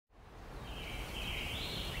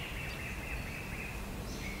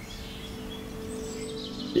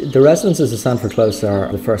The residences of Sandford Close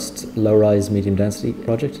are the first low-rise, medium-density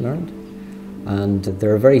project in Ireland, and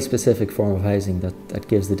they're a very specific form of housing that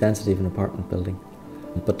gives the density of an apartment building,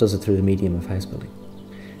 but does it through the medium of house building.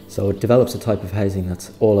 So it develops a type of housing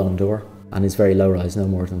that's all on door and is very low-rise, no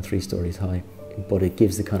more than 3 stories high. But it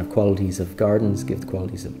gives the kind of qualities of gardens, gives the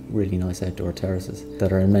qualities of really nice outdoor terraces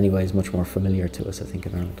that are in many ways much more familiar to us, I think,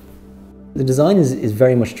 in Ireland. The design is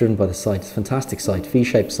very much driven by the site. It's a fantastic site,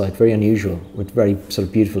 V-shaped site, very unusual, with very sort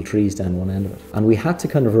of beautiful trees down one end of it. And we had to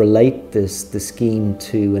kind of relate the scheme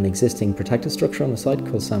to an existing protected structure on the site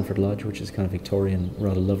called Sandford Lodge, which is a kind of Victorian,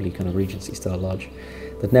 rather lovely kind of Regency style lodge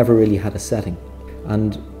that never really had a setting.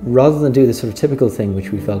 And rather than do the sort of typical thing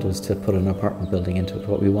which we felt was to put an apartment building into it,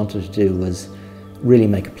 what we wanted to do was really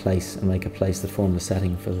make a place that formed a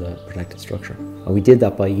setting for the protected structure. And we did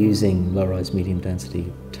that by using low-rise,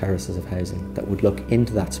 medium-density terraces of housing that would look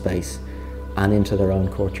into that space and into their own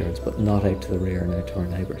courtyards, but not out to the rear and out to our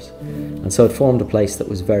neighbours. And so it formed a place that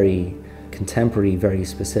was very contemporary, very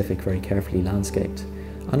specific, very carefully landscaped,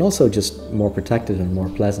 and also just more protected and more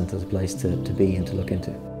pleasant as a place to be and to look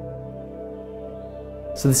into.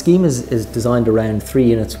 So the scheme is designed around 3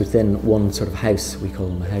 units within one sort of house. We call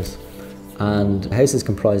them a house. And the house is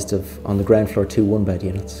comprised of, on the ground floor, 2 one-bed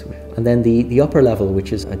units. And then the upper level,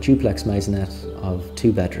 which is a duplex maisonette of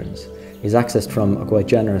 2 bedrooms, is accessed from a quite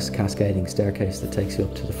generous cascading staircase that takes you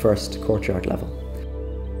up to the first courtyard level.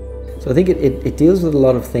 So I think it deals with a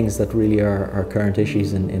lot of things that really are current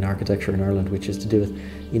issues in architecture in Ireland, which is to do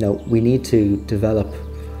with, we need to develop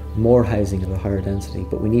more housing at a higher density,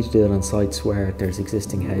 but we need to do it on sites where there's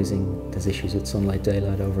existing housing, there's issues with sunlight,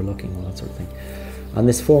 daylight, overlooking, all that sort of thing. And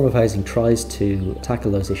this form of housing tries to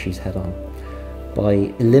tackle those issues head on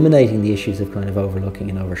by eliminating the issues of kind of overlooking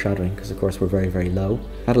and overshadowing, because of course we're very, very low.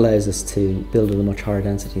 That allows us to build at a much higher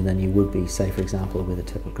density than you would be, say for example, with a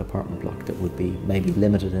typical apartment block that would be maybe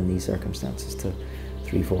limited in these circumstances to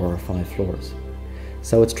 3, 4 or 5 floors.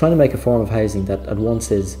 So it's trying to make a form of housing that at once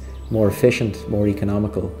is more efficient, more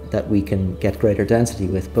economical, that we can get greater density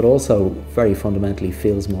with, but also very fundamentally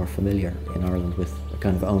feels more familiar in Ireland with a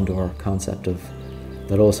kind of own door concept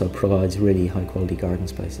that also provides really high quality garden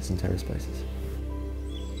spaces and terrace spaces.